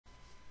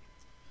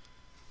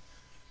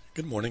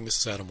Good morning, this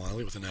is Adam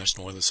Wiley with the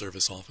National Weather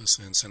Service office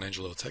in San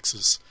Angelo,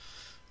 Texas,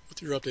 with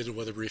your updated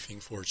weather briefing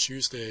for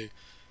Tuesday,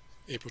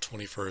 April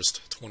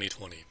 21st,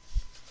 2020.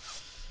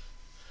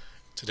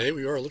 Today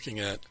we are looking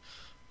at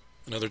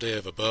another day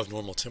of above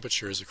normal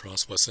temperatures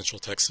across west central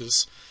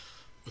Texas,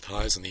 with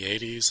highs in the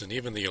 80s and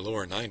even the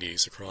lower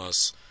 90s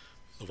across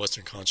the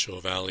western Concho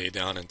Valley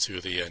down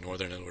into the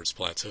northern Edwards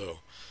Plateau.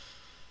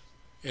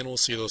 And we'll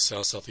see those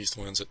south-southeast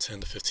winds at 10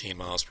 to 15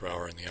 miles per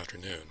hour in the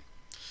afternoon.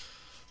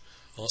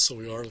 Also,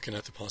 we are looking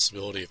at the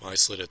possibility of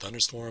isolated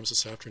thunderstorms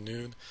this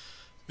afternoon,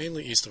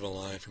 mainly east of a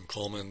line from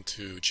Coleman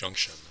to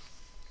Junction.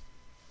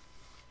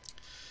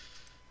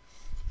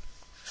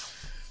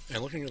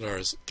 And looking at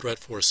our threat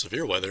for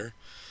severe weather,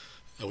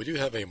 we do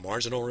have a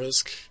marginal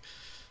risk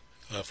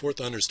for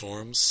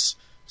thunderstorms,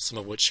 some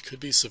of which could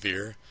be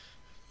severe,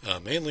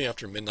 mainly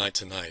after midnight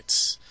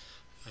tonight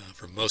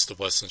for most of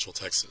west central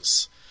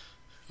Texas.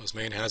 Those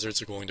main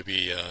hazards are going to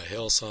be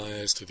hail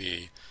size to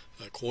the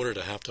quarter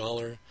to half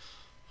dollar,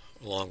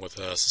 along with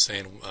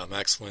sustained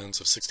max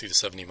winds of 60 to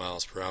 70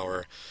 miles per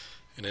hour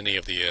in any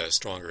of the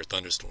stronger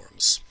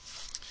thunderstorms.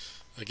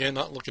 Again,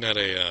 not looking at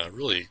a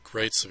really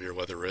great severe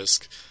weather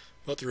risk,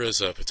 but there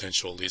is a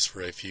potential at least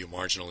for a few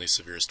marginally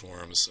severe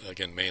storms,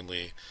 again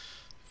mainly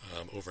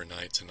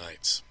overnight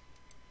tonight.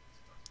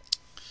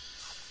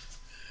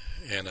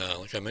 And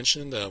like I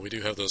mentioned, we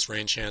do have those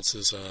rain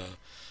chances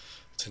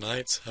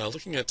tonight.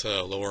 Looking at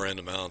lower end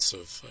amounts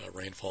of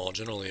rainfall,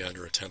 generally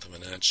under 1/10 of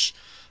an inch.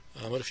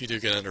 But if you do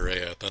get under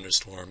a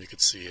thunderstorm, you could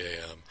see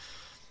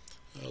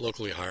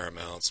locally higher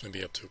amounts,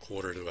 maybe up to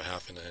 1/4 to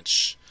 1/2 an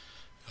inch.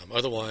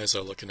 Otherwise,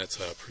 looking at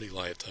pretty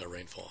light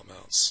rainfall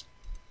amounts.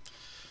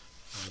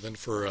 Then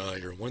for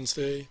your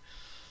Wednesday,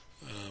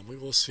 we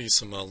will see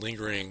some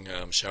lingering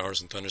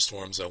showers and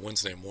thunderstorms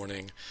Wednesday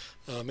morning,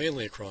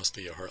 mainly across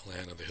the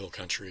heartland of the hill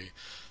country.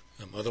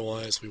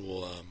 Otherwise, we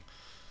will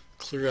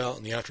clear out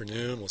in the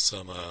afternoon with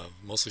some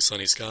mostly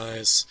sunny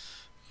skies,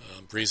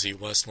 breezy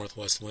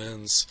west-northwest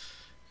winds,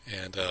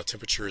 and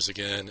temperatures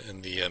again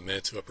in the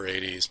mid to upper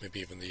 80s, maybe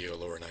even the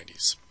lower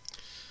 90s.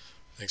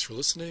 Thanks for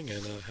listening,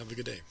 and have a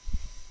good day.